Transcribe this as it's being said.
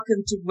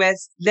Welcome to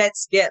West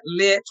Let's Get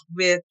Lit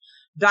with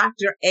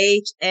Dr.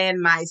 H and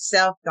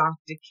myself,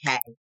 Dr. K.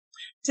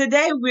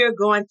 Today we're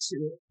going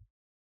to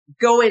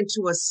go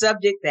into a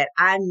subject that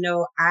I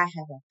know I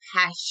have a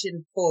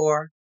passion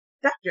for.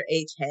 Dr.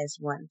 H has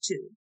one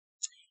too.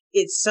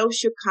 It's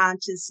social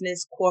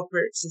consciousness,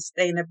 corporate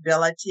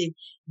sustainability.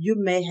 You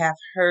may have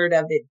heard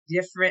of it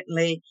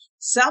differently.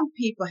 Some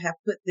people have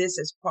put this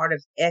as part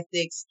of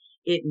ethics.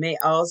 It may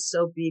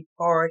also be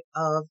part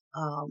of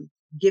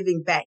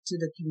giving back to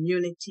the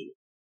community.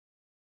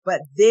 But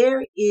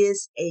there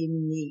is a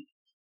need,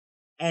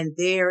 and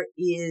there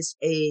is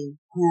a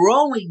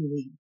growing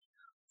need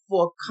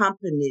for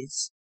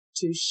companies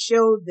to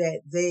show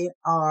that they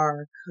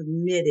are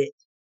committed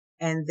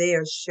and they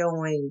are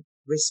showing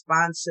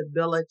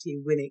responsibility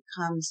when it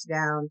comes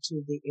down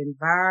to the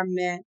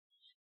environment,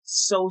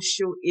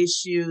 social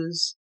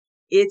issues.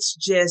 It's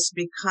just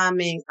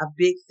becoming a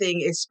big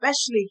thing,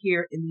 especially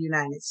here in the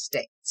United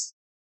States.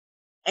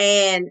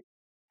 And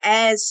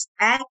as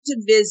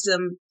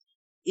activism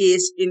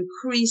is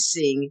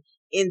increasing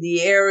in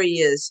the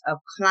areas of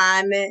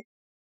climate,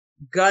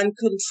 gun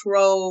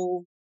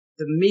control,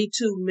 the Me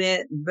Too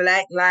movement,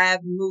 Black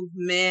Lives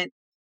Movement,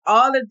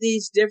 all of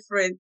these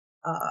different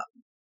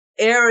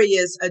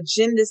areas,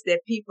 agendas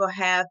that people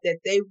have that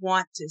they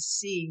want to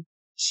see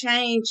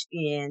change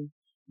in,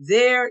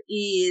 there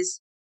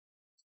is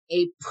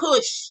a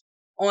push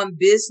on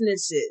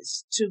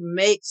businesses to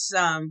make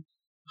some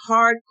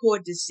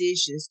hardcore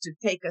decisions, to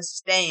take a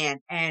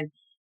stand, and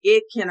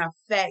it can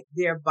affect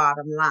their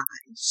bottom line.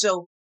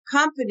 So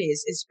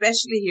companies,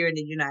 especially here in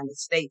the United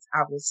States, I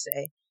would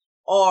say,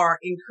 are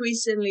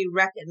increasingly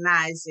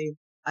recognizing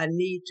a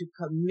need to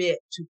commit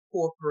to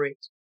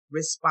corporate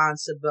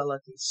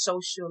responsibility,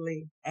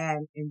 socially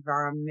and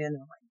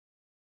environmentally.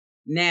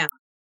 Now,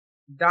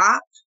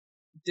 Doc,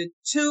 the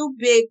two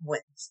big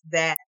ones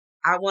that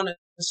I want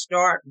to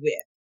start with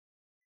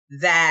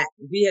that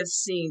we have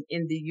seen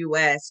in the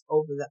U.S.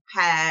 over the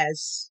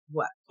past,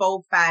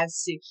 4, 5,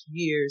 6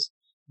 years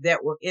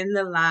that were in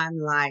the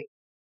limelight,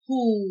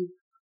 who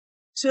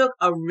took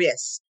a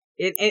risk.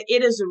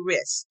 It is a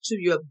risk to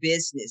your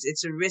business.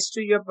 It's a risk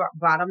to your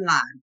bottom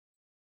line.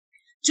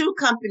 Two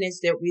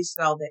companies that we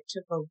saw that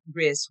took a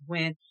risk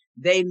when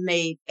they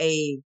made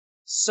a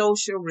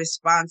social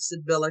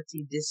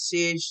responsibility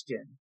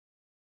decision.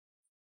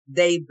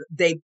 They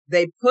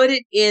put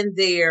it in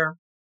their,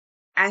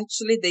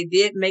 actually, they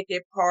did make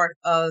it part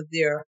of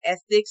their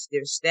ethics,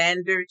 their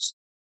standards,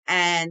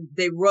 and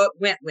they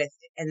went with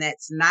it. And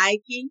that's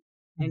Nike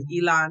and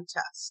Elon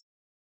Musk.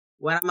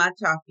 What am I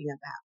talking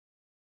about?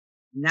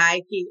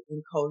 Nike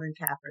and Colin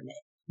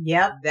Kaepernick.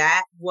 Yep.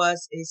 That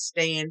was a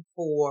stand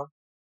for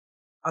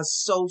a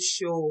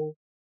social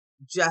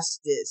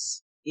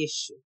justice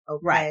issue.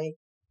 Okay. Right.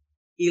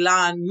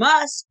 Elon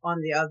Musk,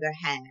 on the other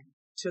hand,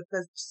 took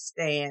a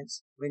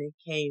stance when it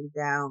came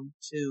down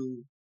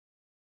to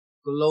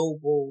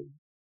global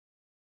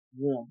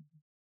warming.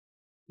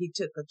 He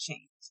took a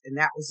chance, and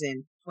that was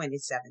in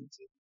 2017.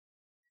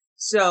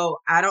 So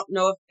I don't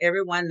know if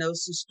everyone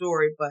knows the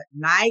story, but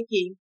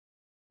Nike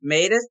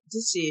made a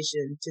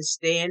decision to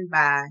stand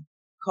by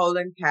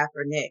Colin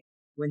Kaepernick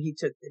when he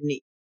took the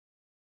knee.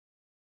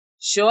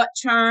 Short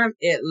term,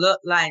 it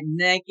looked like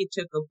Nike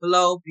took a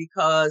blow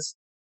because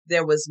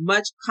there was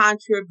much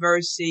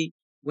controversy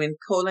when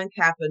Colin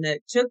Kaepernick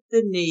took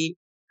the knee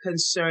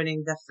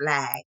concerning the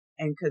flag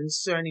and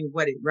concerning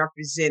what it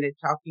represented,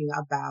 talking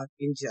about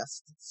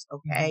injustice.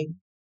 Okay. Mm-hmm.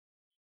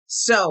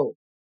 So,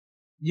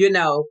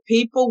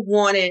 people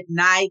wanted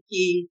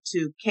Nike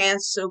to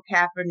cancel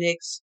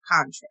Kaepernick's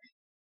contract.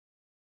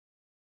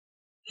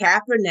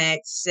 Kaepernick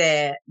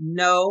said,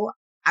 no,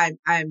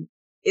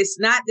 it's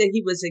not that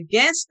he was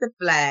against the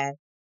flag,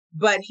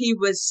 but he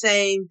was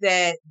saying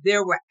that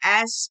there were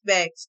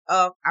aspects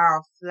of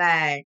our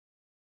flag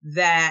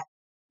that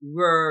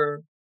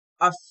were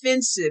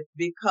offensive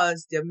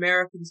because the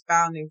American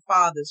founding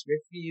fathers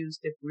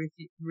refused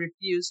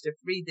to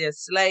free their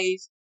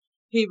slaves.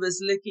 He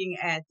was looking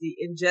at the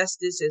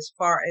injustice as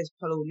far as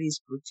police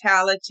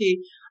brutality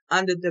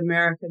under the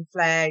American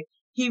flag.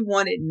 He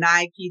wanted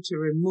Nike to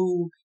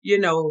remove,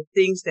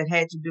 things that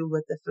had to do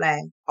with the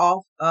flag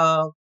off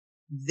of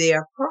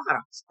their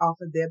products, off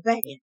of their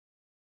band.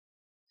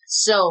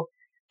 So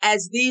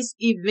as these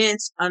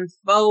events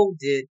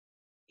unfolded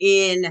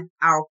in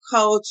our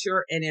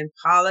culture and in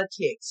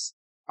politics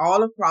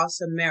all across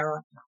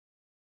America,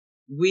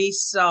 we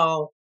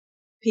saw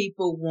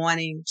people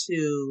wanting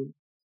to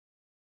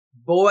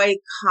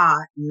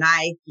boycott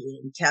Nike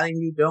and telling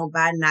you don't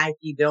buy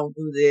Nike, don't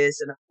do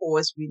this. And of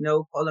course, we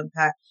know Colin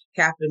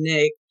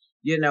Kaepernick,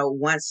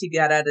 once he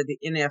got out of the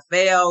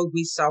NFL,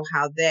 we saw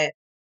how that,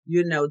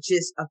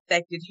 just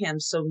affected him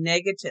so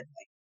negatively.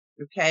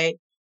 Okay.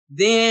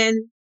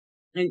 Then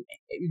and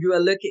you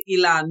look at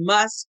Elon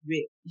Musk,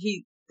 the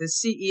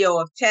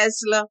CEO of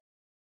Tesla,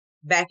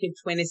 back in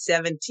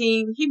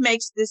 2017, he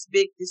makes this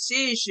big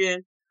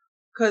decision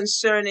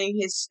concerning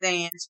his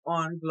stance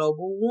on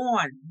global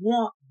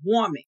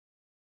warming.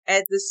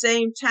 At the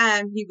same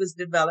time, he was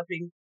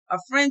developing a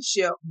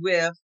friendship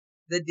with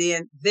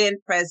the then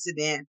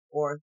president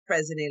or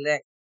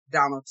president-elect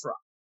Donald Trump,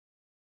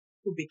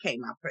 who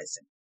became our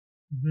president.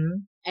 Mm-hmm.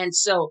 And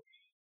so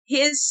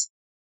his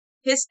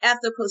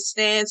ethical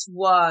stance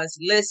was,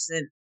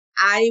 listen,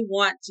 I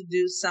want to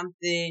do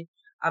something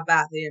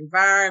about the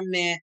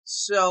environment.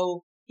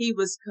 So he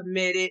was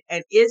committed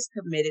and is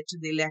committed to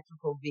the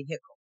electrical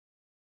vehicle.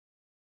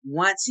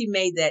 Once he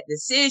made that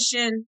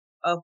decision,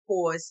 of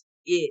course,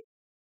 it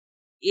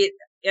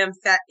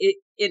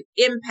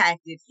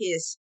impacted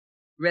his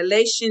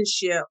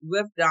relationship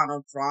with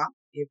Donald Trump.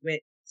 It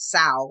went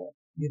sour.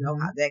 You know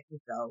how that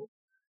could go.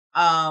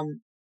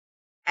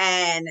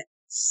 And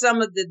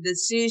some of the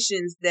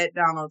decisions that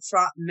Donald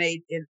Trump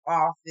made in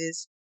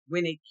office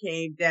when it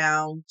came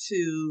down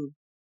to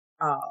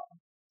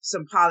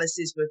some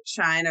policies with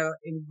China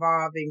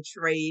involving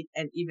trade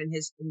and even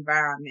his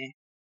environment,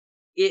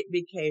 it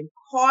became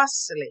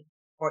costly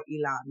for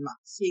Elon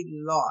Musk. He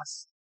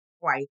lost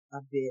quite a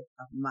bit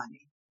of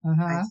money.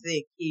 I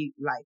think he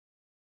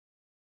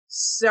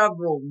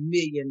several $1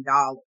 million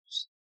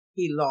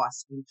he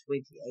lost in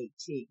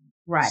 2018.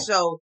 Right.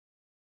 So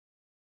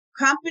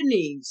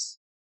companies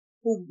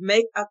who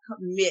make a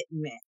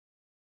commitment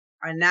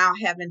are now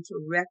having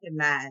to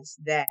recognize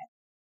that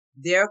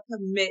their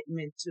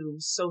commitment to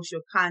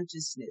social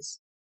consciousness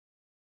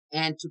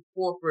and to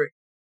corporate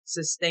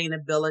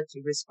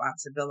sustainability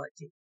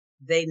responsibility,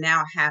 they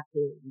now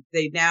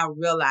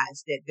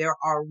realize that there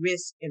are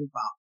risks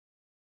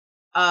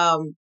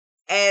involved.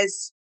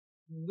 As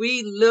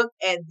we look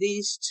at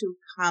these two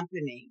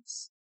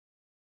companies,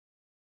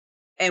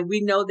 and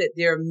we know that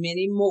there are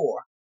many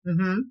more,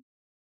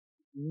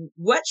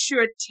 what's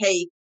your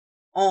take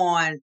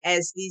on,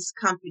 as these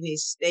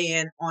companies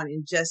stand on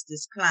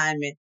injustice,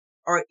 climate,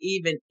 or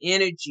even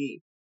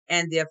energy,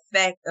 and the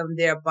effect of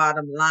their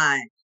bottom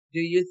line? Do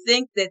you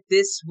think that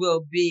this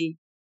will be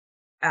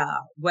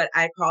what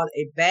I call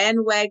a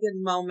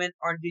bandwagon moment,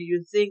 or do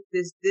you think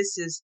this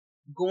is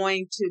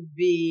going to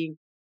be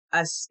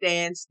a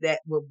stance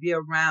that will be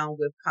around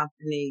with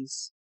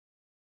companies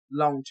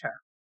long term,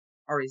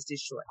 or is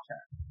this short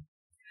term?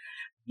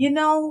 You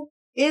know,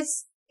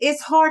 it's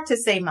hard to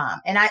say, Mom.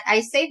 And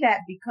I say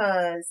that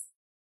because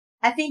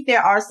I think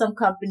there are some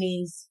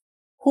companies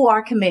who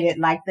are committed,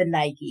 like the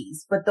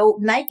Nikes, but though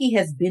Nike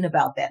has been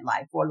about that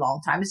life for a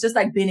long time. It's just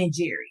like Ben and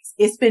Jerry's.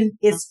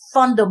 It's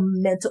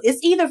fundamental.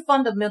 It's either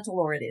fundamental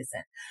or it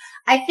isn't.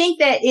 I think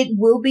that it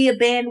will be a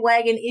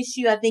bandwagon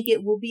issue. I think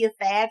it will be a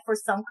fad for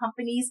some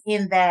companies,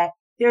 in that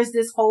there's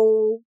this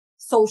whole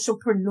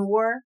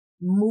socialpreneur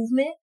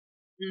movement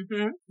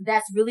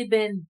that's really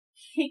been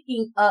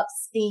kicking up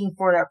steam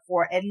for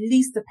at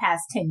least the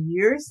past 10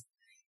 years.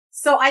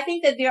 So I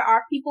think that there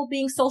are people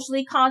being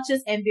socially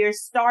conscious, and they're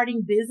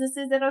starting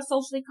businesses that are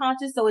socially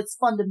conscious. So it's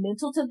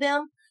fundamental to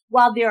them.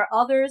 While there are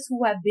others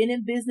who have been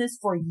in business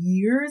for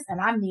years. And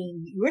I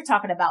mean, we're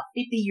talking about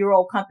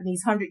 50-year-old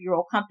companies,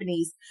 100-year-old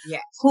companies,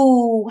 yes,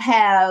 who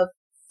have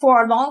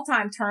for a long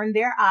time turned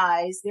their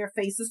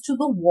faces to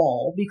the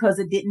wall because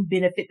it didn't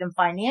benefit them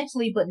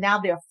financially. But now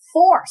they're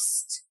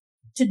forced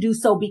to do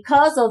so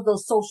because of the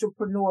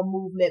socialpreneur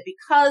movement,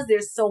 because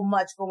there's so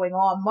much going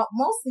on,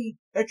 mostly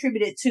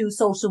attributed to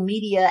social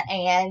media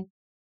and,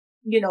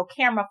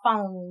 camera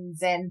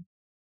phones and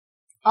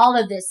all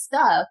of this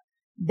stuff,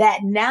 that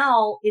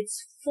now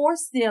it's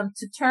forced them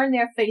to turn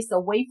their face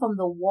away from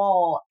the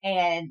wall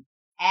and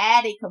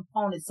add a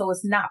component. So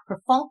it's not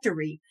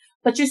perfunctory,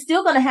 but you're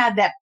still going to have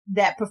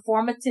that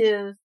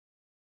performative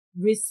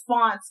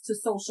response to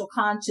social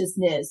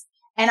consciousness.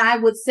 And I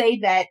would say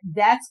that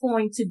that's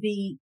going to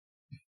be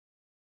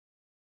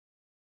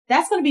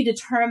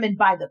determined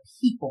by the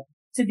people,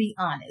 to be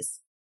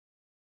honest,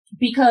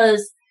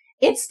 because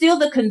it's still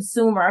the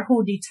consumer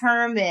who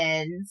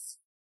determines,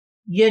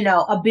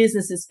 a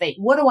business's fate.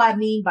 What do I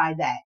mean by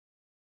that?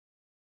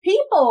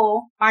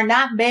 People are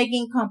not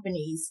begging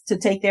companies to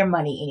take their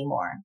money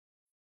anymore.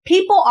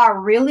 People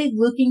are really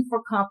looking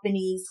for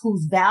companies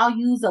whose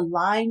values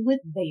align with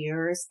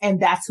theirs, and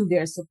that's who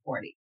they're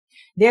supporting.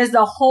 There's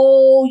the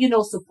whole,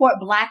 support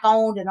Black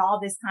owned and all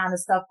this kind of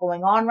stuff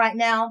going on right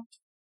now.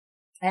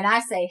 And I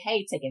say,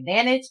 hey, take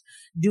advantage,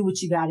 do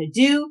what you got to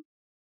do.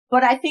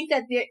 But I think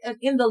that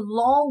in the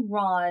long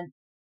run,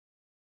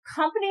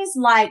 companies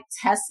like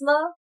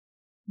Tesla,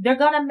 they're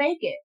going to make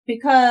it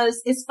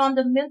because it's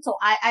fundamental.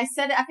 I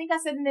said it, I think I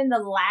said it in the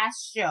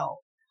last show.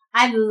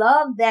 I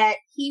love that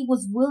he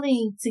was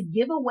willing to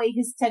give away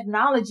his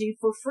technology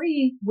for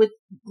free with,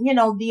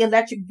 the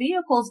electric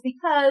vehicles,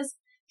 because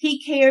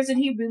he cares and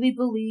he really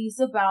believes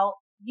about,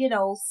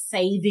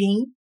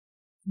 saving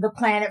the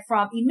planet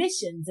from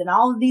emissions and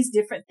all of these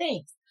different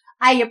things.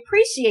 I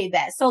appreciate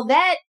that. So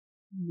that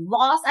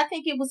loss, I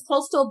think it was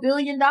close to $1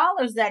 billion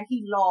that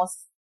he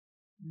lost,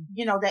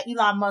 that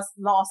Elon Musk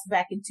lost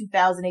back in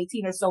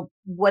 2018 or so,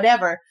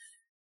 whatever.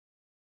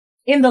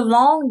 In the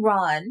long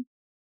run,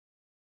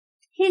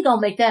 he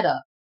gonna make that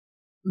up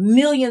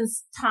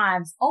millions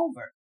times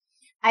over.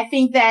 I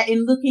think that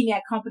in looking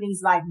at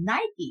companies like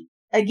Nike,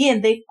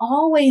 again, they've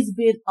always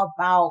been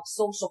about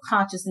social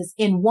consciousness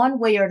in one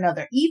way or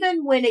another.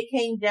 Even when it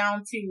came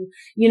down to,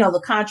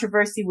 the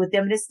controversy with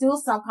them, there's still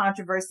some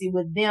controversy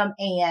with them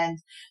and,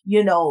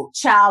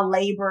 child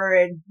labor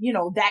and,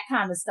 that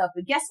kind of stuff.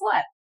 But guess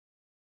what?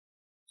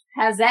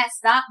 Has that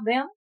stopped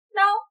them?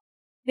 No.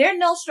 They're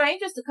no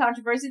strangers to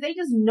controversy. They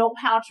just know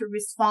how to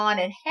respond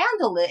and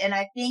handle it. And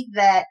I think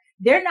that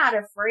they're not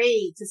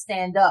afraid to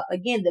stand up.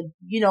 Again,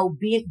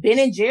 Ben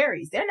and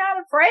Jerry's, they're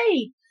not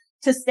afraid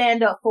to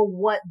stand up for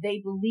what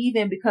they believe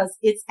in because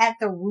it's at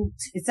the root.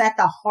 It's at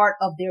the heart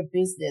of their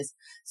business.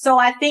 So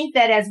I think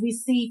that as we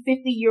see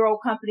 50-year-old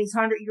companies,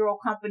 100-year-old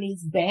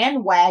companies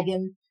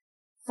bandwagon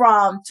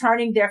from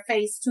turning their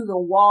face to the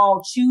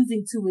wall,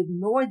 choosing to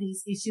ignore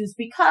these issues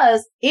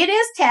because it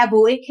is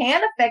taboo. It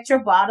can affect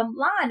your bottom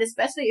line,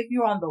 especially if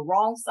you're on the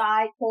wrong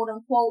side, quote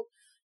unquote,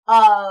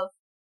 of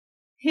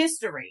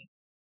history.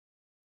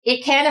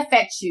 It can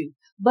affect you.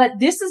 But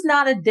this is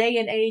not a day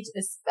and age,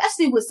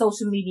 especially with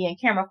social media and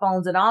camera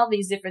phones and all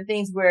these different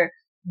things where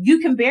you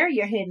can bury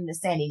your head in the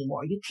sand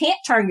anymore. You can't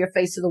turn your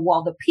face to the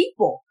wall. The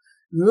people,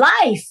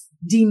 life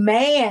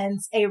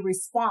demands a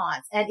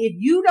response. And if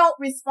you don't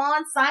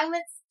respond,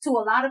 silence to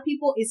a lot of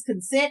people is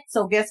consent.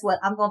 So guess what?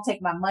 I'm going to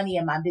take my money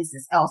and my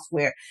business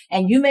elsewhere.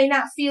 And you may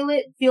not feel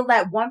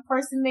that one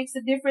person makes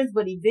a difference,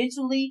 but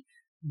eventually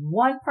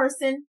one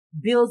person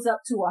builds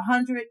up to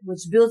 100, which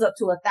builds up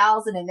to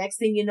 1,000. And next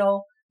thing you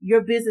know,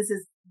 your business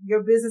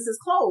is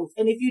closed.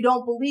 And if you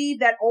don't believe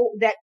that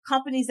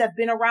companies that have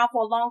been around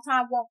for a long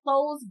time won't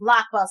close,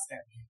 Blockbuster.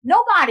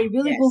 Nobody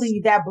really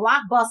believed that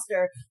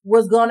Blockbuster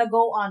was going to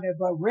go under,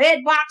 but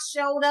Redbox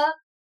showed up,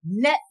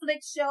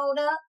 Netflix showed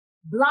up,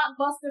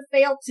 Blockbuster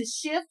failed to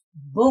shift.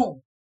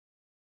 Boom.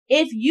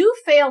 If you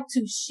fail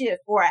to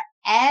shift or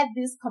add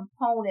this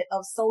component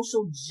of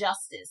social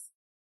justice,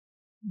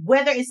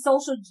 whether it's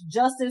social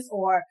justice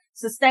or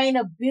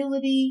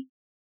sustainability,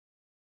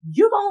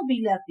 you're going to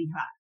be left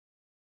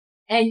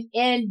behind.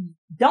 And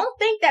don't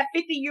think that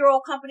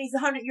 50-year-old companies,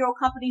 100-year-old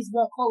companies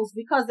won't close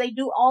because they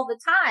do all the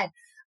time.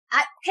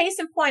 Case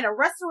in point, a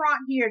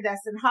restaurant here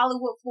that's in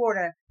Hollywood,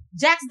 Florida,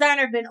 Jack's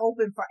Diner been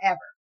open forever.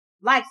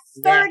 Like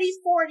 30,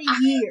 40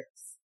 years.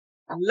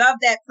 I love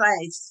that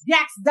place.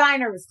 Jack's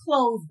Diner is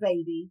closed,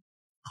 baby.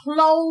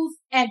 Closed,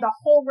 and the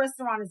whole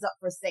restaurant is up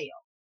for sale.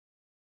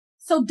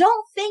 So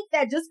don't think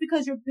that just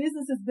because your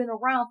business has been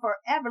around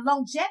forever,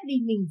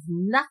 longevity means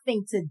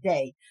nothing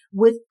today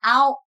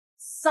without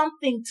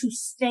something to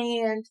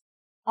stand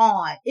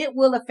on. It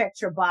will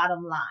affect your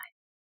bottom line.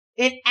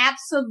 It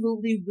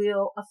absolutely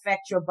will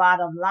affect your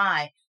bottom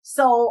line.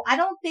 So I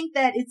don't think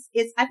that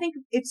I think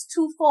it's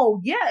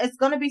twofold. Yeah, it's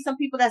going to be some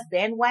people that's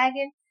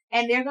bandwagon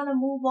and they're going to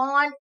move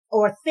on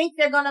or think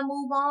they're going to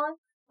move on.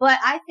 But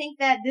I think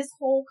that this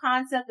whole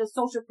concept of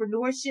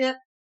socialpreneurship,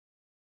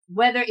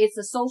 whether it's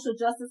a social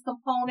justice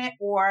component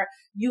or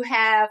you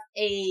have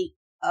a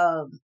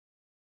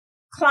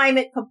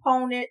climate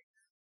component,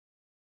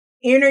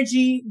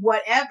 energy,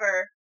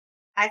 whatever,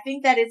 I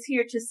think that it's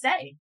here to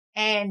stay.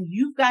 And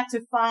you've got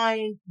to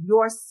find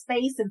your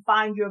space and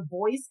find your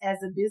voice as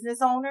a business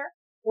owner,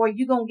 or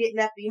you're going to get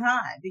left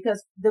behind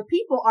because the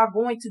people are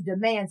going to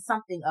demand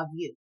something of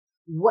you.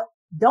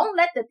 Don't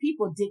let the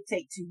people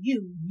dictate to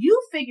you.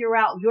 You figure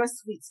out your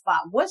sweet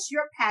spot. What's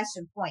your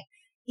passion point?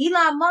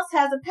 Elon Musk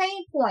has a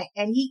pain point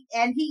and he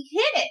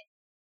hit it.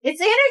 It's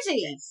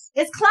energy. Yes.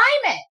 It's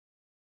climate.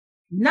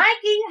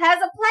 Nike has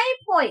a pain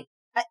point.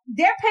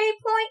 Their pain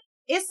point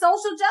is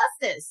social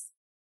justice.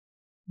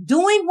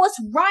 Doing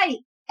what's right.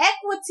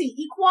 Equity,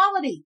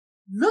 equality.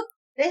 Look,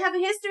 they have a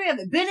history of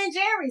it. Ben and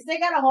Jerry's, they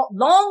got a whole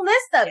long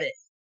list of it.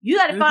 You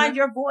got to find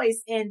your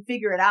voice and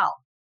figure it out.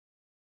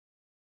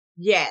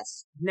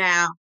 Yes.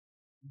 Now,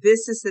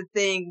 this is the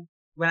thing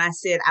when I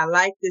said I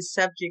like this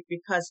subject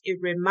because it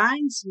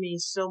reminds me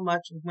so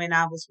much of when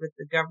I was with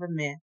the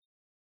government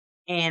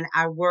and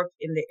I worked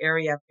in the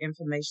area of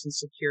information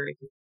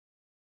security.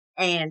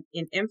 And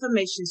in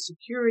information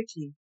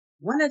security,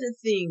 one of the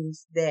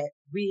things that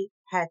we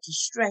had to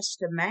stress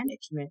to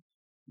management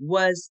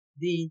was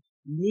the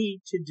need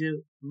to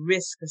do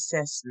risk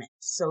assessment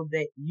so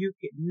that you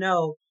could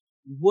know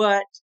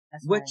what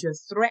your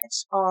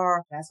threats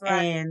are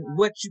and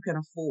what you can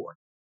afford.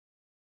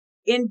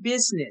 In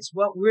business,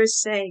 what we're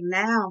saying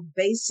now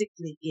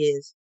basically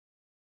is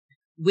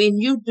when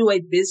you do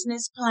a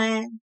business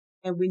plan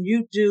and when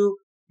you do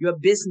your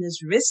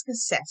business risk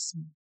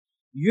assessment,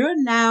 you're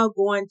now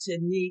going to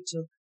need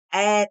to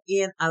add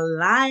in a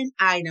line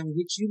item,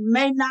 which you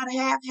may not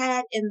have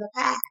had in the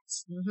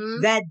past,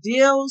 that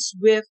deals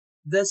with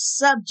the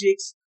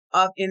subjects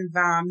of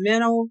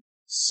environmental,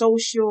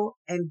 social,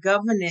 and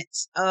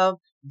governance of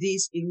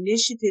these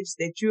initiatives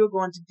that you're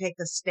going to take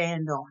a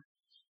stand on.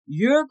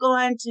 You're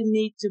going to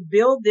need to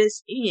build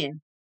this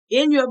in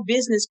your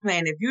business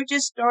plan. If you're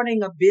just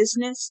starting a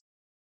business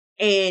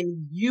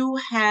and you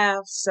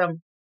have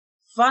some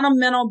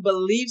fundamental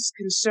beliefs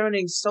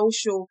concerning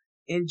social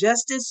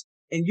injustice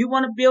and you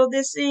want to build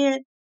this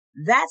in,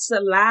 that's a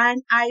line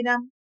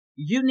item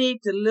You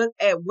need to look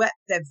at what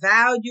the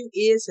value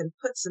is and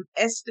put some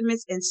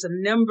estimates and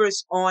some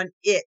numbers on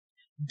it.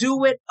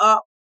 Do it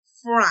up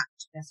front.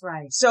 That's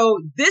right. So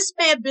this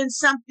may have been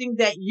something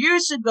that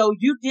years ago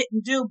you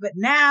didn't do, but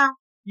now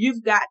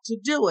you've got to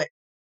do it.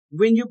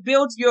 When you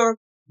build your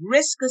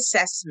risk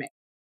assessment,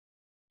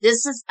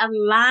 this is a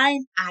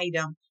line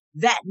item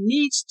that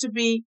needs to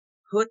be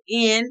put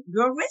in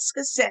your risk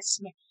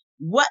assessment.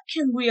 What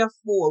can we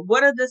afford?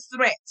 What are the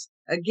threats?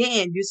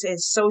 Again, you said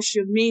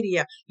social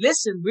media.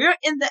 Listen, we're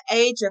in the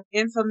age of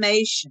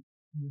information,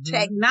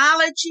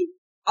 technology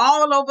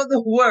all over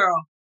the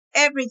world,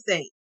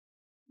 everything.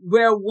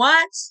 Where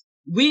once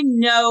we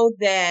know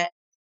that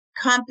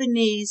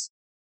companies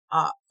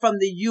from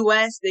the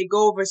U.S., they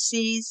go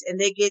overseas and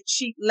they get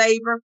cheap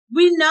labor.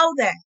 We know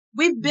that.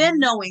 We've been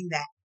knowing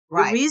that.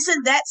 Right. The reason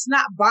that's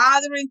not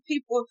bothering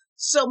people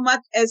so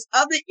much as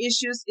other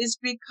issues is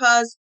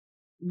because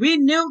we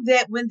knew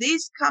that when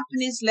these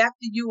companies left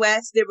the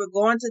U.S., they were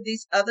going to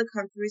these other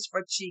countries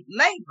for cheap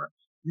labor.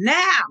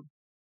 Now,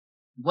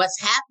 what's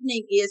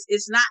happening is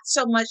it's not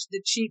so much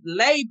the cheap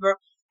labor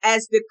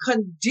as the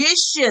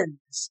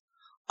conditions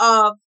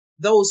of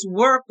those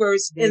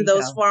workers in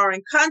those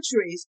foreign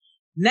countries.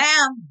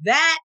 Now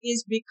that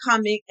is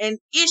becoming an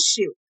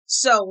issue.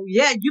 So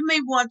yeah, you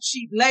may want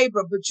cheap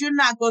labor, but you're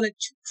not going to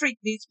treat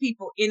these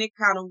people any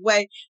kind of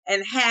way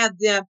and have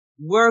them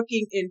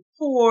working in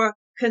poor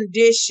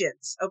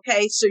conditions.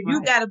 Okay. So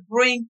you got to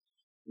bring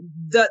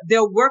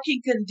their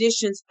working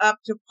conditions up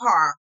to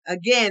par.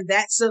 Again,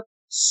 that's a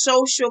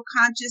social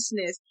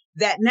consciousness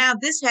that now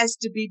this has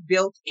to be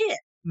built in.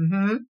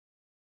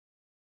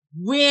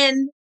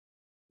 When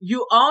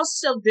you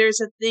also,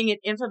 there's a thing in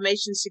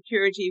information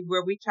security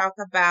where we talk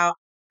about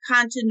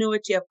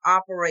continuity of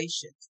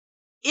operations.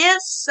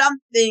 If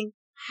something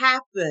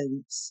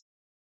happens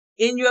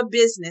in your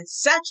business,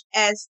 such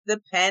as the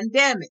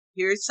pandemic,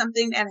 here's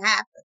something that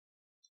happened.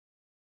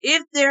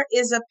 If there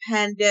is a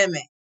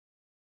pandemic,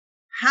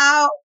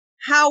 how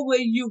will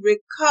you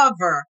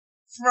recover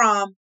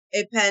from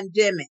a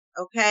pandemic?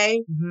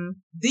 Okay.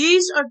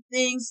 These are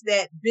things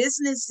that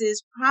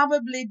businesses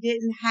probably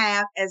didn't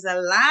have as a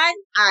line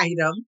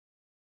item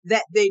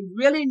that they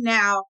really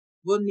now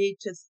will need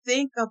to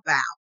think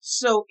about.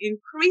 So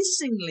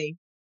increasingly,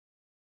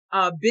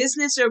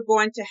 business are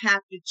going to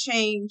have to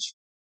change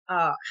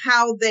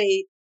how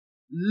they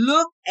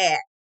look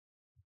at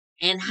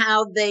and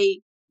how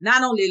they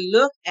not only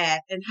look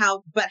at and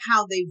but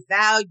how they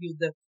value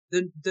the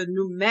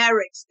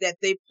numerics that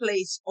they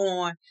place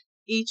on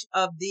each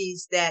of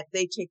these that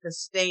they take a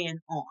stand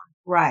on.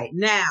 Right.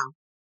 Now,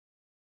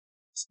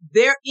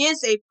 there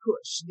is a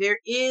push. There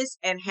is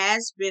and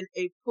has been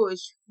a push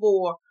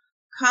for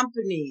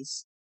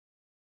companies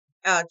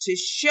to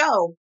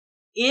show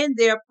in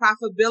their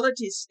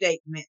profitability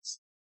statements.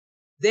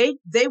 They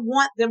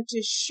want them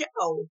to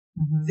show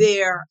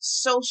their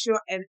social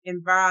and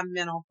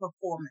environmental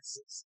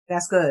performances.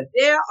 That's good.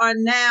 There are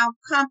now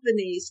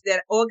companies,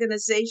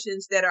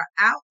 organizations that are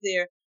out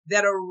there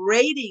that are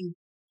rating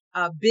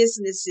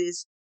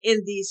businesses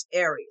in these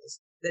areas.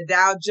 The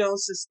Dow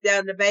Jones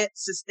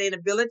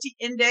Sustainability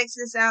Index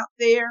is out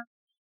there.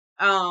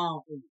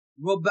 Robeco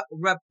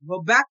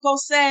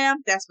Sam,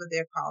 that's what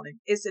they're calling.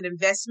 It's an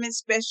investment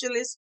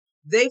specialist.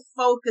 They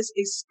focus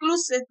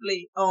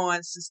exclusively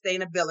on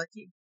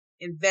sustainability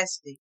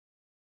investing.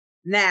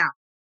 Now,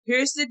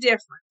 here's the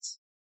difference.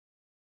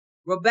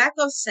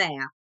 Robeco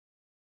Sam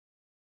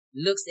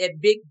looks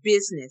at big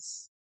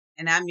business,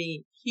 and I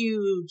mean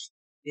huge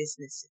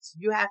businesses.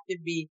 You have to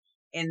be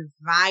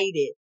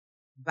invited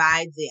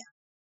by them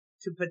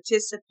to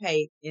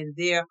participate in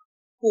their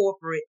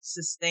corporate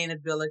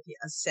sustainability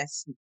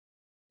assessment.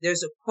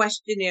 There's a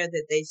questionnaire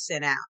that they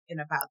sent out, and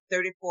about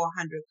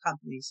 3,400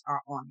 companies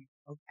are on it.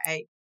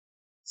 Okay.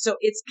 So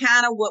it's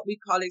kind of what we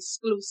call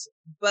exclusive,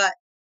 but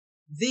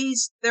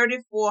these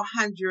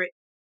 3,400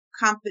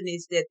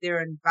 companies that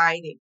they're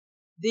inviting,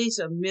 these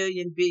are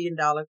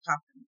 $1,000,000,000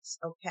 companies.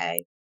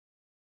 Okay.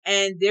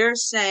 And they're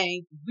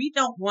saying, we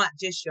don't want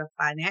just your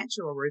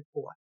financial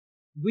report.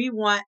 We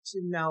want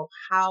to know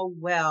how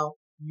well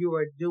you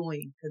are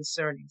doing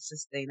concerning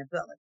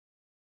sustainability.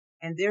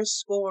 And they're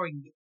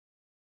scoring you.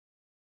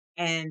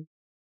 And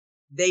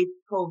they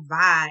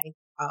provide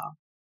an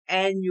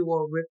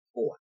annual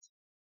report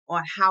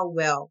on how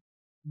well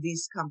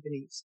these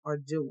companies are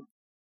doing.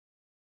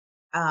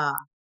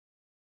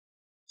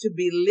 To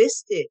be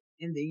listed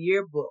in the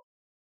yearbook,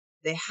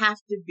 they have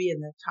to be in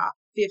the top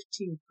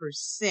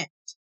 15%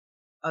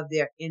 of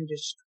their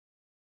industry.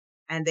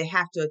 And they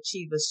have to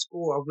achieve a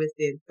score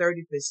within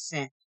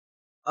 30%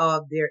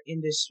 of their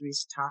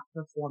industry's top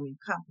performing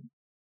company.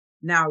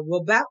 Now,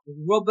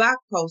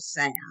 Robeco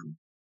Sam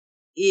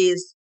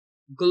is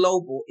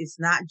global. It's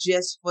not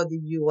just for the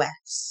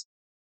U.S.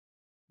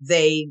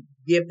 They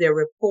give their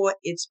report.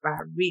 It's by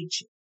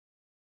region.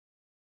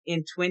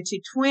 In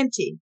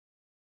 2020,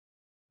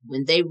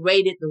 when they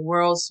rated the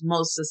world's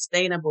most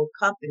sustainable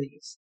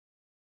companies,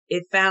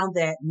 it found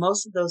that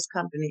most of those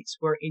companies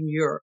were in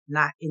Europe,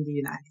 not in the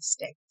United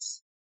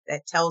States.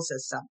 That tells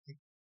us something.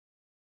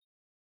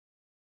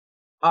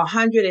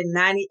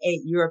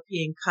 198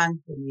 European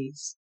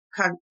companies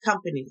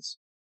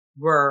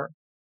were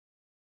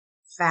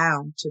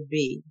found to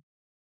be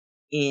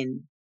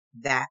in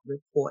that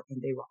report,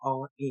 and they were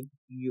all in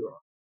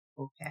Europe.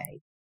 Okay.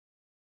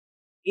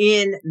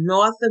 In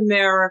North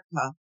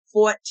America,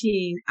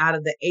 14 out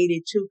of the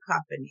 82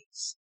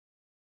 companies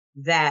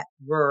that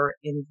were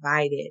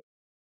invited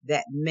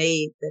that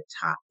made the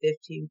top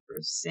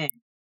 15%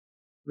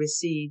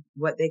 received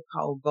what they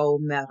call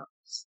gold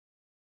medals.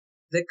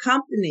 The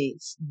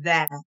companies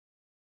that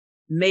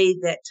made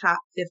that top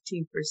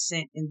 15%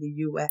 in the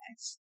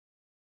U.S.,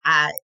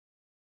 I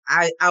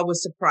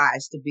was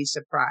surprised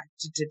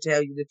to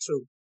tell you the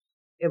truth.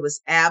 It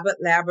was Abbott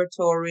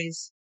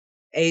Laboratories,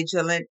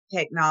 Agilent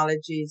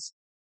Technologies,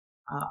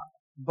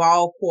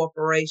 Ball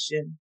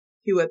Corporation,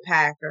 Hewlett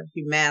Packard,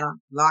 Humana,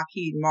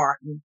 Lockheed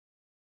Martin,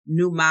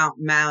 New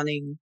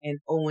Mounting, and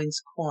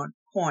Owens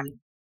Corning.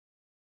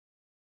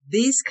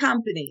 These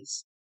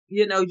companies,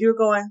 you're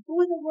going,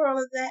 who in the world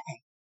is that?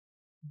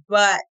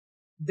 But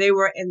they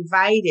were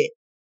invited.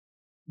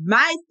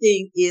 My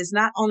thing is,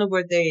 not only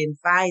were they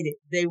invited,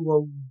 they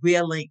were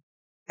willing.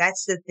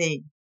 That's the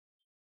thing,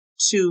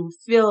 to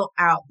fill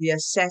out the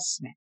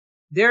assessment.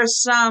 There are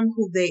some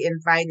who they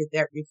invited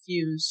that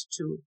refused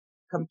to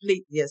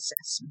complete the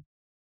assessment.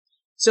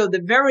 So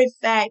the very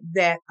fact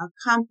that a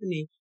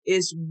company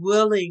is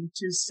willing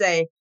to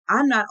say,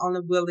 I'm not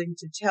only willing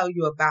to tell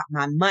you about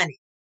my money,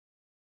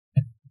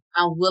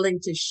 I'm willing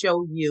to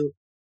show you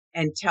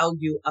and tell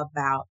you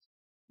about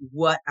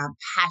what I'm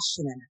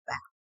passionate about.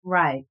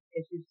 Right.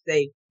 As you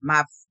say,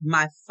 my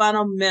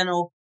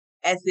fundamental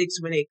ethics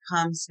when it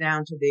comes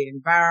down to the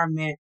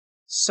environment,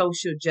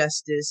 social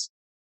justice,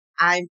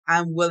 I'm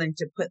willing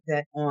to put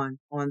that on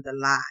the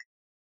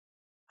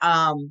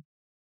line.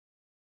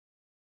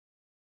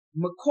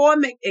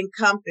 McCormick and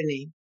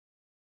Company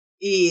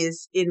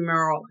is in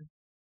Maryland,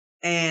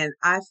 and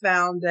I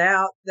found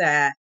out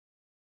that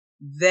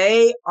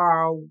they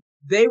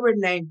were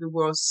named the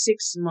world's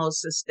 6th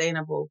most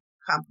sustainable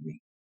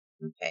company.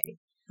 Okay.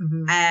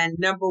 Mm-hmm. And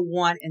number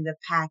 1 in the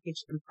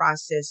packaged and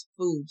processed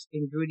foods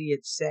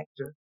ingredient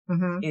sector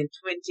in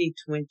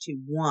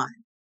 2021.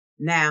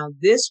 Now,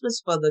 this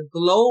was for the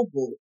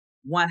Global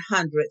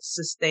 100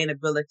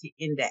 Sustainability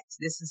Index.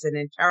 This is an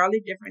entirely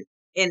different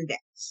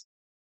index.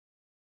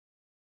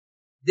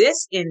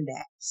 This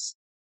index,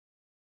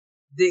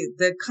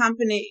 the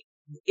company,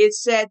 it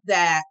said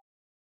that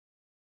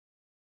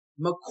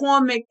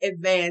McCormick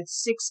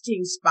advanced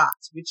 16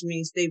 spots, which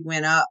means they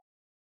went up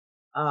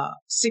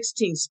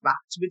 16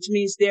 spots, which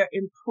means they're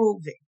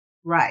improving.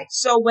 Right.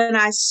 So when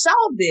I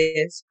saw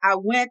this, I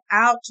went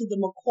out to the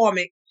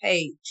McCormick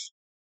page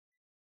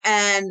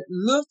and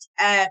looked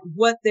at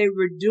what they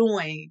were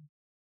doing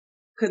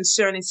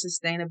concerning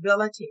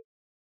sustainability.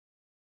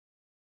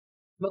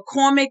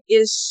 McCormick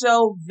is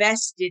so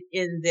vested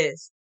in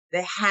this.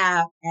 They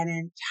have an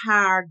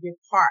entire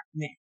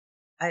department,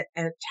 an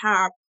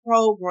entire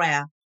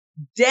program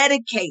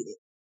dedicated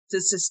to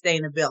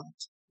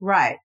sustainability.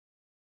 Right.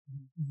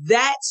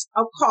 That's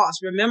a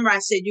cost. Remember, I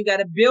said you got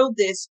to build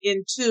this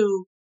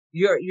into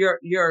your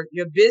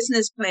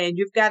business plan.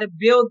 You've got to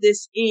build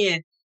this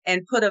in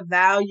and put a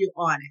value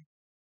on it.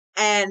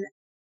 And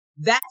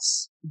that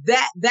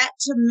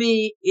to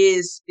me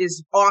is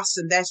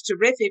awesome. That's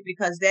terrific,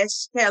 because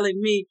that's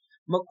telling me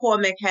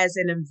McCormick has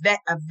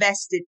a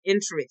vested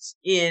interest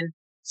in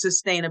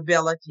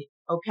sustainability.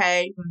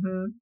 Okay.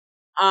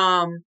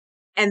 Mm-hmm.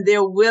 And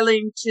they're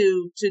willing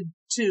to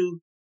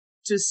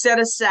set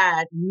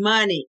aside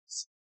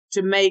monies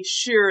to make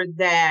sure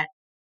that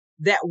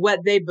what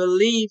they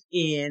believe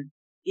in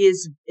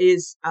is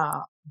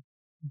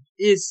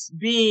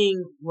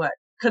being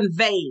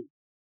conveyed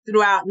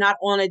throughout not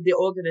only the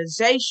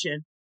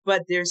organization,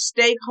 but their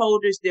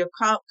stakeholders, their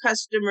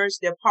customers,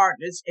 their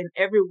partners, and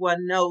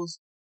everyone knows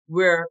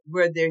where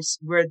they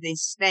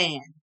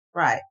stand.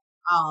 Right.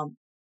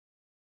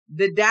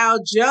 The Dow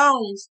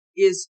Jones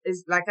is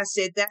like I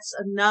said, that's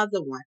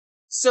another one.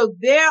 So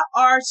there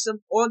are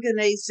some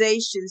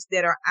organizations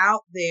that are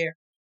out there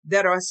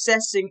that are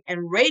assessing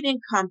and rating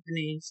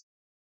companies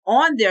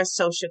on their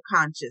social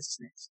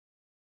consciousness.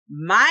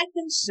 My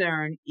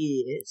concern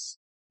is,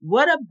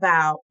 what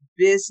about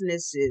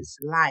businesses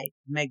like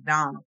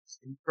McDonald's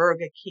and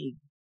Burger King,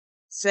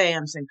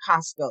 Sam's and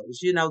Costco's?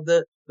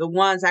 The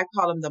ones, I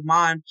call them the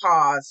mom and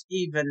pa's,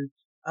 even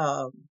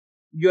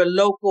your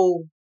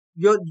local,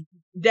 your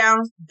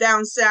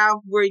down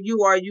south where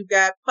you are, you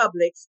got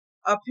Publix.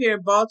 Up here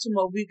in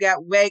Baltimore, we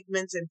got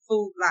Wegmans and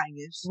Food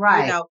Liners.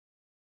 Right.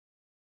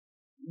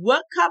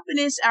 What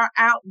companies are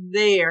out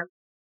there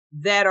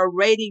that are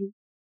rating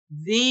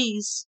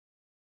these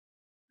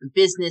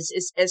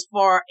businesses as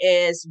far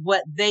as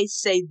what they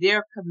say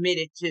they're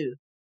committed to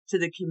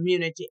the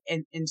community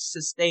and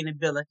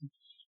sustainability?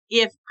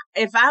 If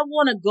I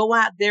want to go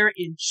out there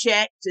and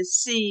check to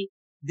see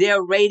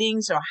their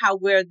ratings or how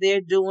well they're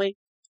doing,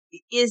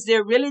 is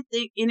there really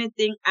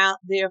anything out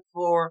there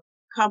for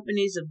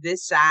companies of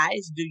this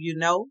size? Do you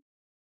know?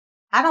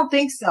 I don't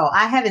think so.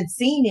 I haven't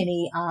seen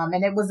any.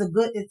 And it was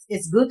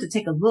it's good to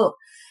take a look.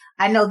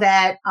 I know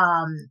that,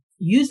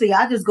 usually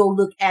I just go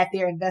look at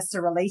their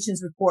investor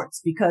relations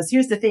reports, because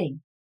here's the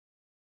thing.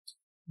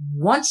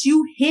 Once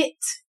you hit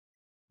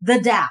the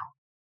Dow,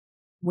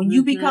 when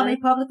you become a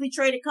publicly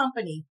traded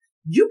company,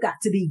 you got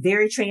to be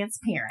very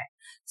transparent.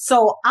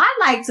 So I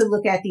like to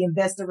look at the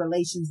investor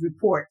relations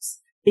reports,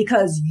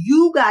 because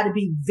you got to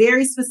be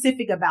very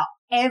specific about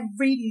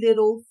every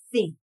little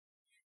thing.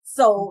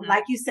 So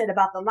like you said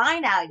about the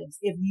line items,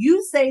 if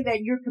you say that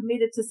you're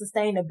committed to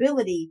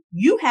sustainability,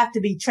 you have to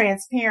be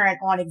transparent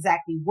on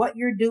exactly what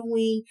you're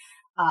doing.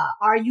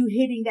 Are you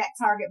hitting that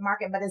target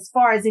market? But as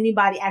far as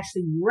anybody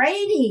actually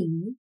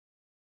rating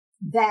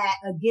that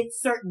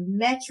against certain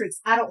metrics,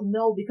 I don't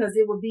know, because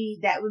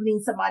that would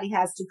mean somebody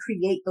has to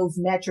create those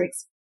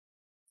metrics.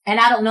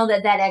 And I don't know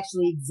that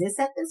actually exists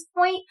at this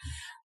point.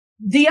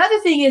 The other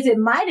thing is, it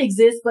might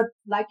exist, but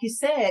like you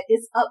said,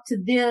 it's up to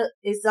the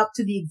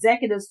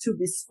executives to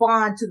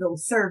respond to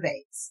those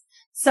surveys.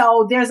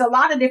 So there's a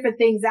lot of different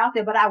things out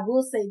there, but I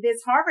will say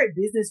this: Harvard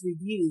Business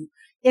Review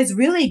is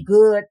really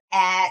good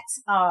at,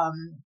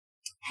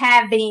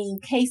 having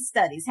case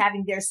studies,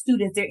 having their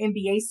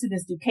MBA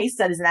students do case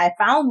studies. And I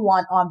found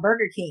one on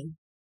Burger King.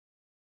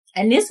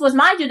 And this was,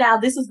 mind you now,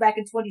 this was back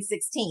in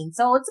 2016.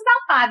 So it's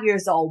about 5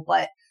 years old,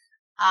 but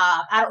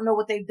I don't know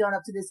what they've done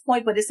up to this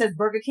point, but it says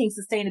Burger King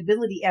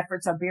sustainability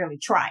efforts are barely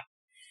trying.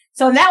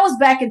 So that was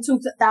back in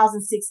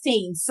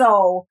 2016.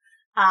 So,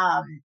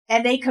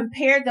 and they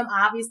compared them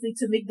obviously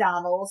to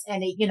McDonald's,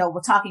 and they,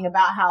 were talking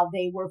about how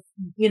they were,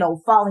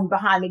 falling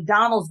behind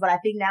McDonald's. But I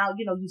think now,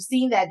 you've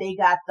seen that they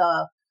got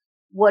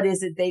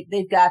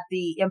they've got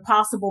the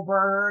Impossible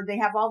Burger. They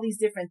have all these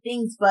different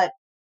things, but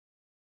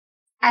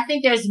I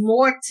think there's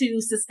more to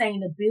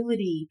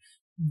sustainability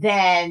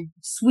than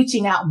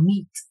switching out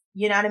meat.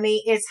 You know what I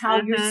mean? It's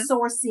how you're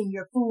sourcing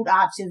your food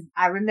options.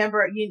 I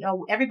remember,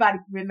 everybody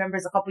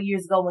remembers a couple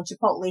years ago when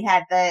Chipotle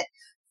had that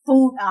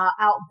food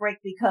outbreak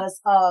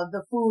because of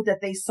the food that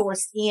they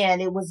sourced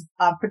in. It was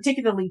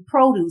particularly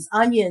produce,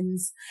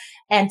 onions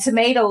and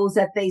tomatoes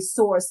that they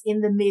sourced in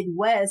the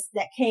Midwest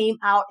that came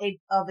out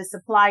of a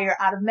supplier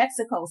out of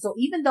Mexico. So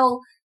even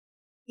though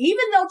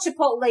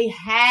Chipotle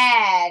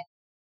had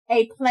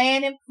a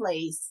plan in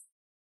place,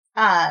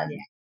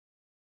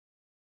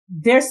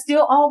 there's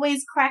still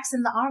always cracks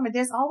in the armor.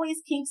 There's always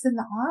kinks in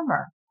the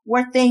armor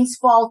where things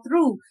fall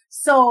through.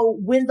 So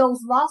when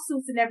those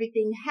lawsuits and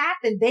everything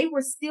happened, they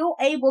were still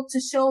able to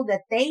show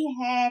that they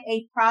had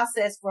a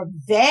process for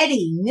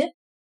vetting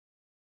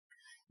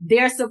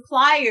their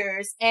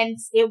suppliers. And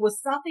it was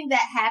something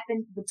that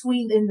happened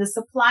in the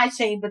supply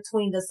chain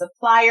between the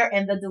supplier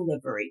and the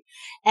delivery.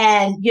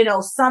 And,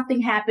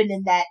 something happened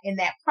in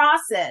that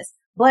process.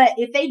 But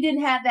if they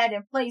didn't have that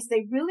in place,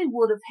 they really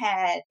would have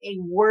had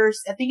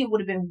I think it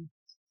would have been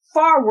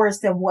far worse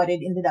than what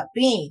it ended up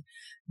being.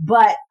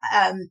 But,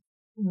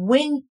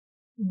 when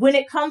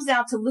it comes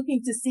down to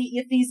looking to see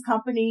if these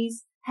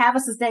companies have a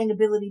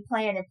sustainability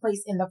plan in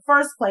place the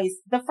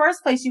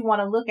first place you want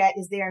to look at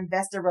is their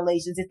investor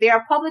relations. If they're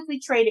a publicly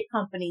traded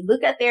company,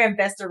 look at their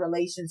investor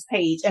relations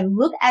page and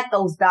look at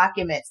those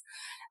documents.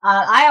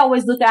 I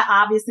always look at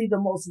obviously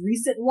the most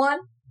recent one,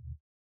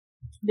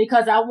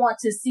 because I want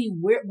to see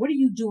what are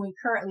you doing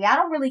currently. I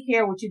don't really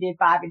care what you did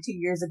 5 and 2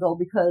 years ago,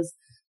 because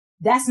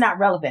that's not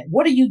relevant.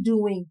 What are you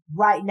doing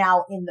right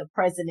now in the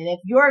present? And if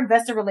your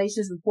investor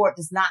relations report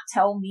does not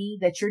tell me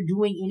that you're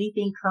doing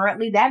anything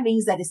currently, that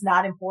means that it's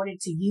not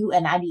important to you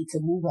and I need to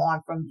move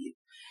on from you.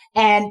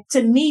 And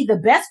to me, the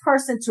best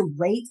person to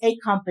rate a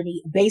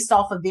company based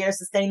off of their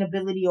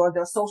sustainability or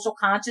their social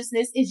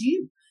consciousness is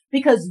you,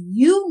 because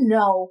you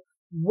know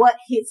what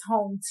hits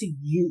home to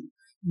you.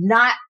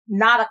 Not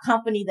a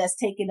company that's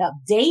taking up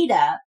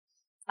data,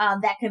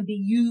 that can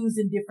be used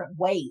in different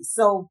ways.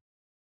 So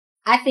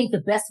I think the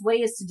best way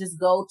is to just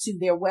go to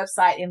their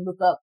website and look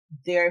up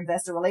their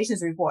investor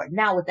relations report.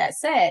 Now, with that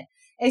said,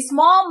 a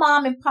small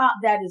mom and pop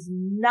that is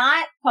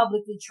not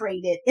publicly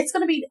traded, it's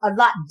going to be a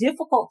lot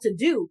difficult to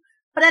do.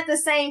 But at the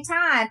same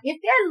time,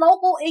 if they're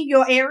local in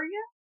your area,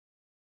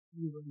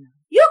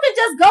 you can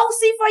just go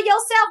see for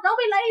yourself. Don't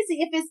be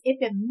lazy. If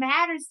it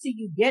matters to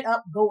you, get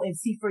up, go and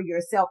see for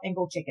yourself and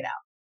go check it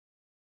out.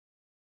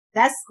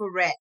 That's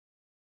correct.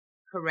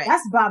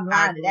 That's the bottom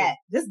line to that.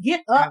 Just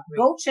get up,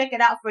 go check it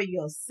out for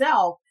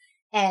yourself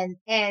and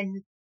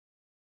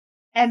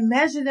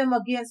measure them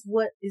against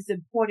what is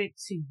important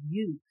to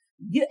you.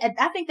 And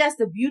I think that's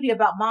the beauty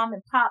about mom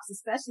and pops,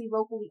 especially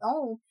locally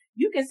owned.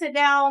 You can sit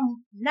down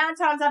 9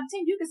 times out of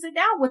 10, you can sit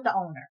down with the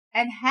owner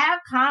and have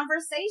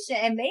conversation,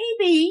 and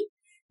maybe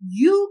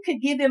you could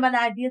give them an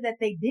idea that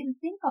they didn't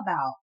think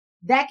about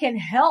that can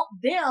help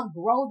them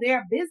grow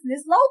their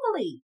business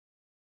locally.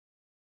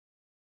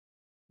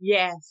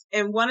 Yes.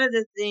 And one of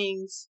the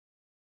things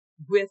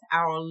with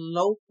our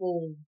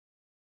local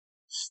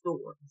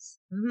stores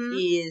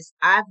is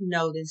I've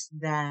noticed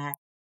that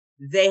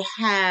they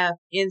have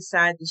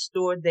inside the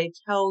store, they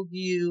tell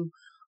you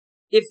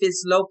if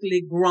it's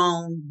locally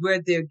grown,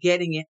 where they're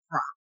getting it from.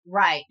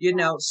 Right.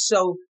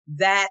 So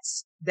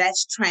that's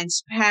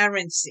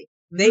transparency.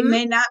 They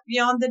may not be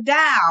on the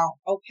Dow.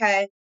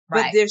 Okay. but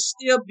Right. they're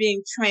still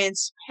being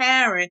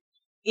transparent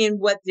in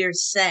what they're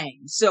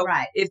saying. So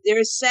Right. if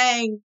they're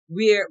saying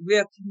we're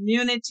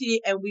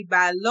community and we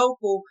buy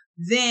local,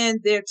 then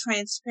they're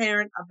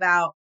transparent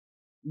about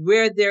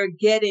where they're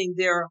getting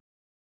their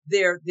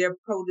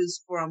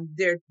produce from,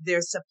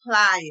 their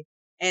supply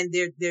and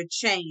their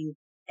chain.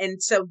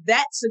 And so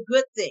that's a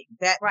good thing.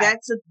 Right.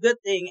 That's a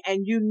good thing.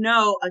 And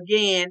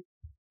again,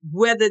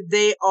 whether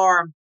they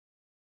are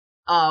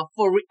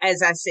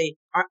as I say,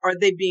 are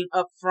they being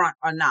upfront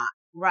or not?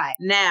 Right.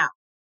 Now,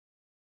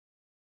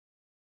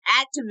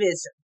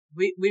 activism.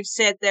 We've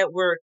said that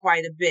word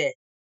quite a bit.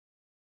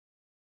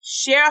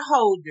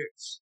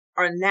 Shareholders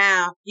are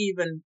now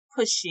even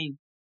pushing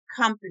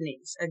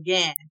companies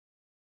again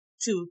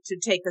to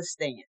take a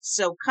stance.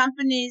 So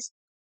companies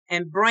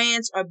and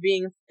brands are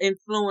being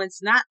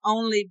influenced not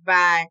only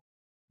by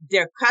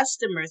their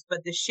customers,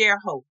 but the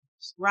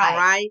shareholders. Right. All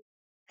right.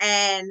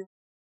 And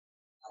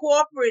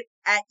corporate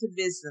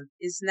activism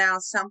is now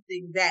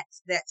something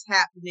that's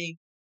happening,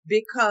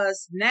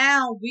 because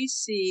now we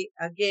see,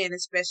 again,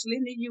 especially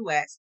in the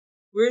US,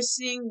 we're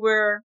seeing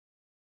where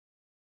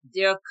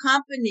there are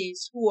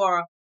companies who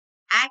are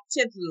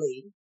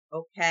actively,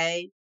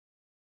 okay,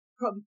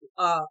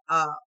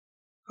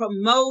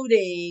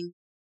 promoting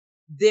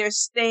their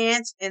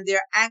stance, and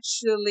they're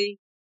actually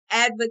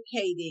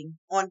advocating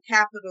on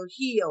Capitol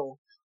Hill,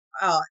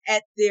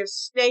 at their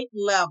state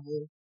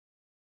level,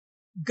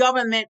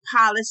 government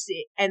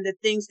policy and the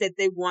things that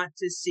they want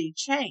to see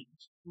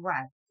change.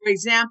 Right. For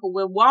example,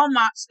 when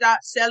Walmart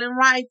stopped selling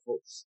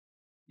rifles,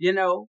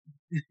 that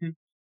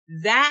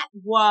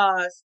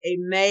was a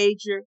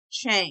major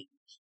change.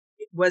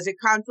 Was it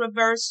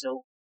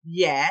controversial?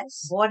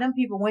 Yes. Boy, them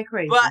people went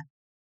crazy. But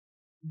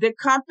the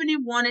company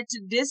wanted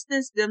to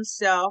distance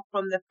themselves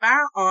from the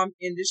firearm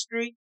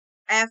industry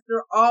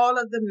after all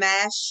of the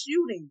mass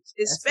shootings,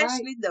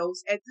 especially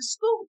those at the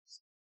schools.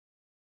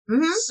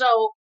 Mm-hmm.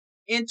 So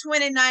in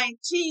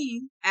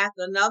 2019, after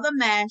another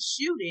mass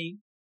shooting,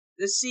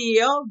 the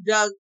CEO,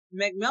 Doug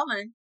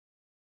McMillon,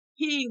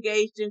 he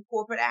engaged in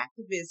corporate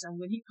activism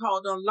when he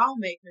called on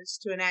lawmakers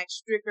to enact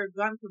stricter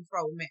gun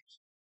control measures.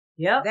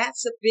 Yep.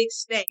 That's a big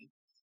statement.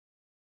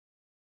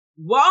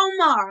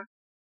 Walmart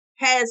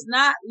has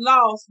not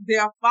lost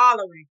their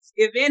followings.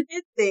 If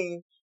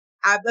anything,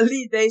 I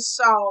believe they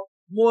saw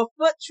more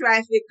foot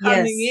traffic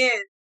coming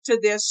in to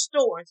their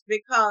stores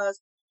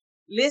because,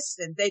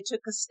 listen, they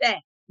took a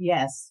stand.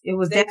 Yes, it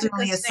was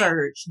definitely a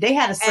surge. They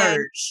had a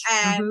surge.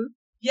 And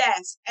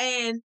yes,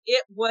 and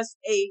it was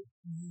a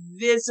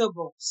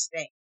visible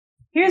stand.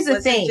 Here's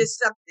the thing. It wasn't just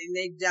something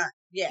they've done.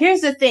 Yeah.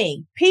 Here's the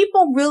thing.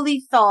 People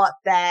really thought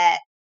that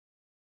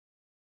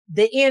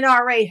the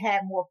NRA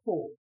had more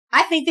pull.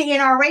 I think the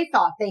NRA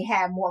thought they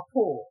had more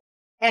pull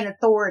and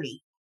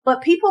authority.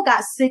 But people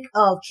got sick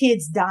of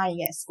kids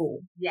dying at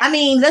school. Yes. I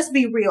mean, let's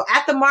be real.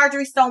 At the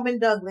Marjorie Stoneman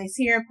Douglas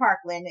here in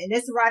Parkland, and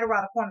it's right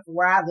around the corner from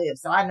where I live,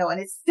 so I know,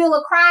 and it's still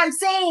a crime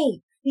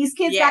scene. These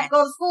kids got to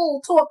go to school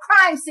to a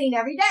crime scene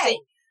every day.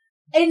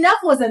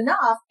 Enough was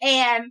enough.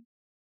 And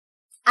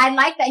I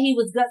like that he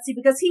was gutsy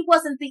because he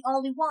wasn't the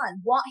only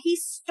one. Well, he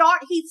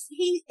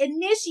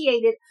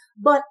initiated,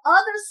 but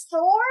other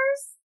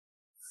stores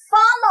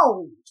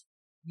followed.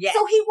 Yes.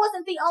 So he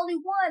wasn't the only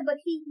one, but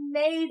he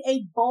made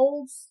a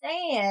bold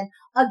stand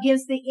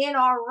against the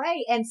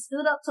NRA and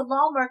stood up to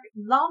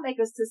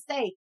lawmakers to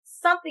say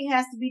something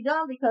has to be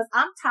done because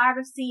I'm tired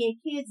of seeing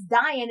kids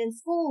dying in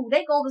school.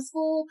 They go to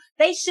school.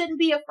 They shouldn't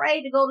be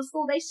afraid to go to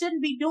school. They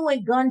shouldn't be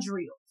doing gun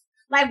drills.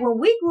 Like when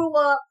we grew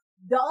up,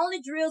 the only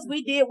drills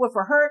we did were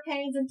for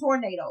hurricanes and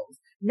tornadoes.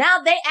 Now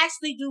they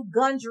actually do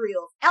gun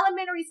drills.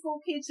 Elementary school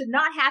kids should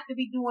not have to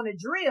be doing a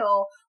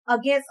drill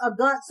against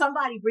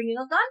somebody bringing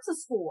a gun to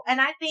school. And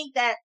I think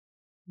that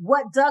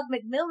what Doug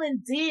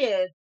McMillon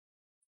did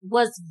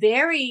was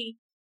very,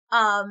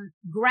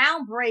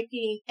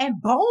 groundbreaking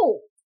and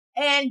bold.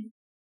 And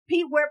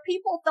where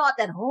people thought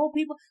that,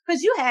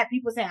 cause you had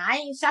people saying, I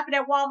ain't shopping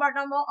at Walmart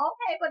no more.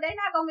 Okay, but they're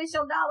not gonna miss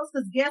your dollars.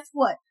 Cause guess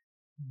what?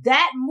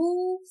 That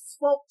move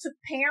spoke to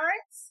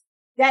parents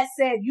that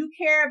said, you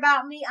care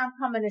about me, I'm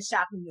coming to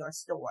shop in your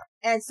store.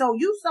 And so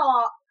you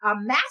saw a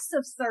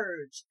massive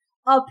surge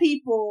of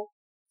people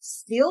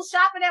still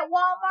shopping at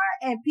Walmart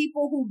and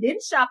people who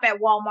didn't shop at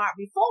Walmart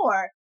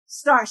before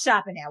start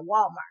shopping at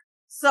Walmart.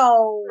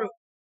 So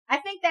I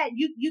think that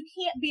you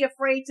can't be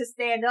afraid to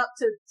stand up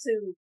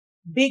to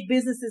big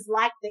businesses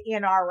like the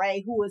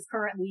NRA who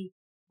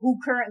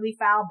currently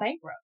filed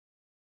bankrupt.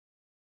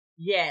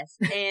 Yes.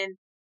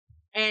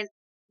 And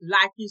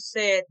like you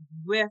said,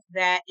 with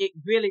that, it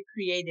really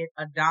created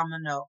a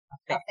domino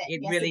effect.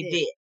 It really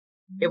did.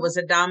 Mm-hmm. It was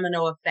a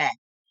domino effect.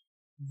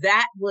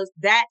 That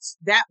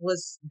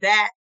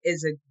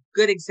is a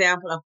good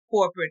example of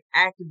corporate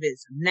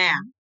activism. Now,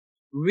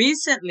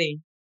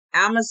 recently,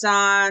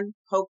 Amazon,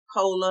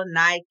 Coca-Cola,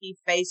 Nike,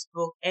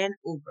 Facebook, and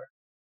Uber,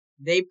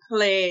 they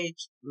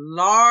pledged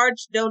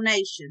large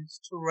donations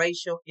to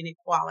racial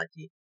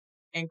inequality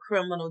and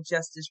criminal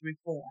justice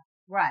reform.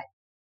 Right.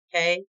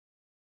 Okay.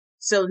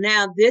 So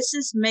now this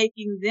is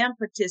making them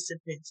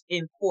participants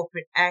in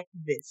corporate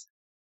activism.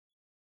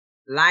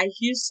 like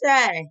you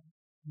say,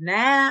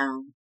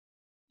 now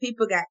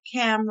people got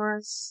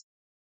cameras.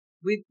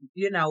 We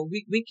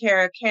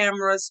carry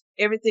cameras.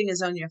 Everything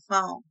is on your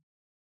phone.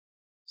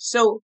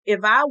 So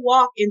if I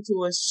walk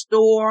into a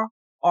store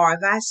or if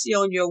I see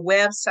on your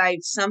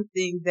website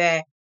something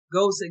that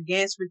goes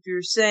against what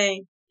you're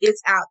saying,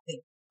 it's out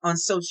there on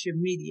social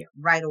media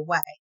right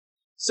away.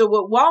 So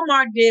what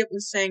Walmart did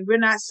was saying, we're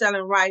not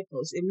selling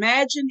rifles.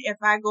 Imagine if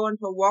I go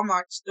into a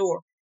Walmart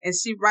store and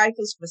see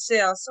rifles for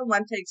sale.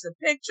 Someone takes a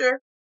picture.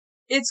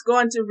 It's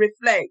going to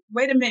reflect,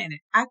 wait a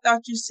minute, I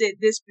thought you said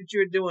this, but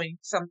you're doing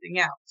something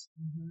else.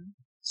 Mm-hmm.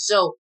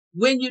 So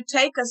when you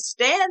take a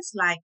stance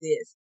like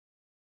this,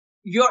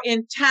 your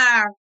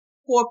entire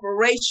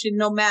corporation,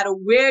 no matter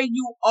where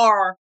you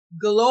are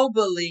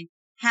globally,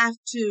 have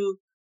to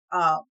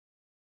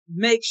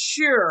make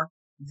sure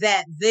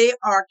that they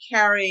are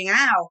carrying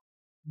out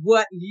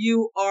what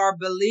you are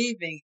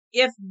believing.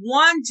 If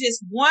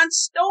just one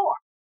store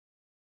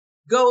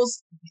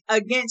goes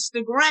against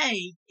the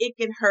grain, it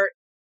can hurt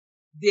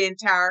the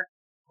entire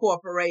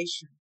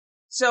corporation.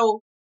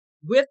 So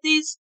with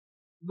these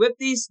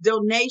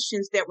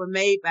donations that were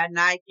made by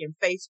Nike and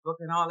Facebook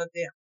and all of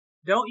them,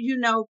 don't you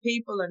know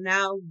people are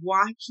now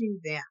watching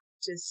them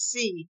to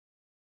see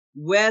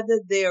whether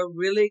they're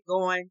really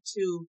going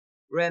to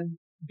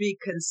be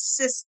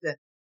consistent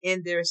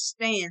in their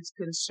stance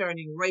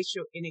concerning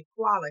racial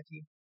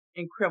inequality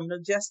and criminal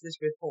justice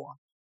reform.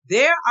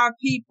 There are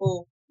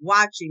people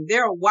watching.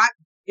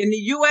 In the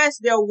U.S.,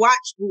 there are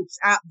watch groups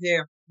out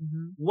there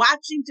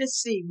watching to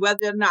see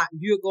whether or not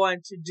you're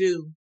going to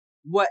do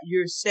what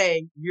you're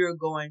saying you're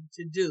going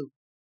to do.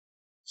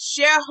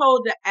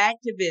 Shareholder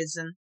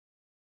activism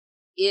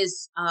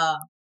is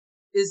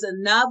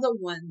another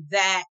one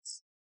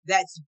that's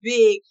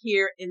big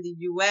here in the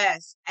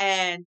U.S.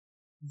 and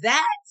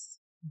that's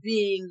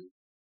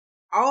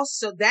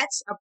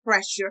a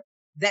pressure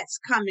that's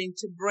coming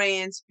to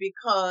brands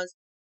because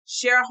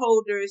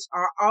shareholders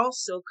are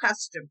also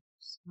customers.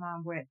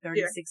 Mom, we're at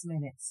 36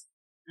 minutes.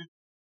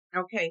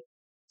 Okay.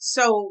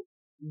 So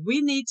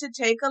we need to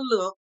take a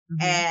look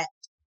at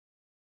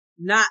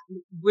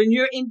when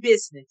you're in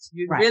business,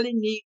 you really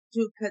need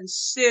to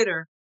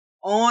consider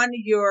on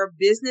your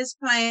business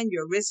plan,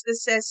 your risk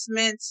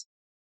assessments,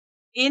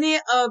 any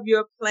of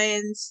your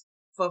plans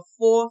for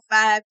 4,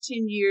 5,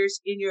 10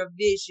 years in your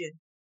vision.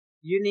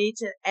 You need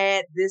to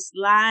add this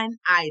line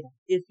item.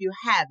 If you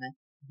haven't,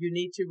 you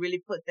need to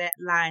really put that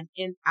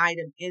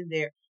item in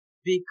there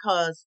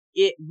because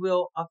it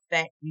will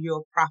affect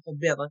your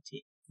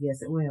profitability.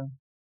 Yes, it will.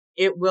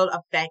 It will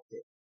affect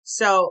it.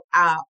 So,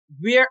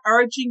 we're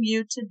urging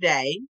you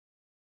today,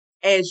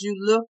 as you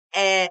look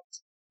at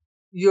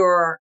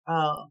your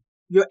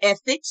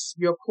ethics,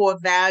 your core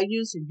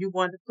values, and you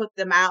want to put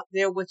them out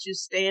there, what you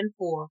stand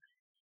for.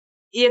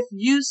 If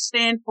you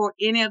stand for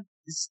any of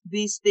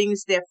these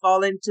things that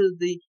fall into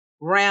the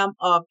realm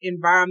of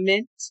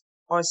environment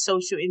or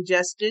social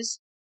injustice,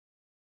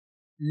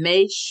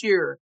 make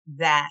sure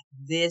that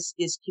this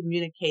is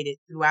communicated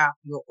throughout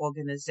your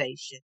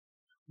organization.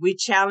 We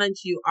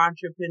challenge you,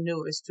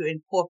 entrepreneurs, to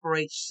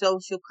incorporate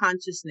social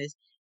consciousness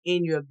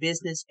in your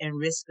business and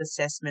risk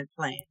assessment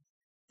plan.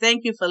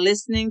 Thank you for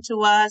listening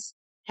to us.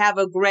 Have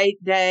a great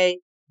day.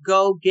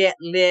 Go get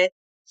lit.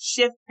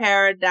 Shift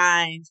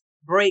paradigms.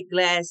 Break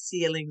glass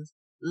ceilings.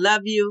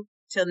 Love you.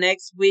 Till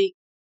next week.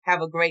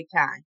 Have a great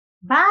time.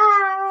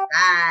 Bye.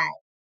 Bye.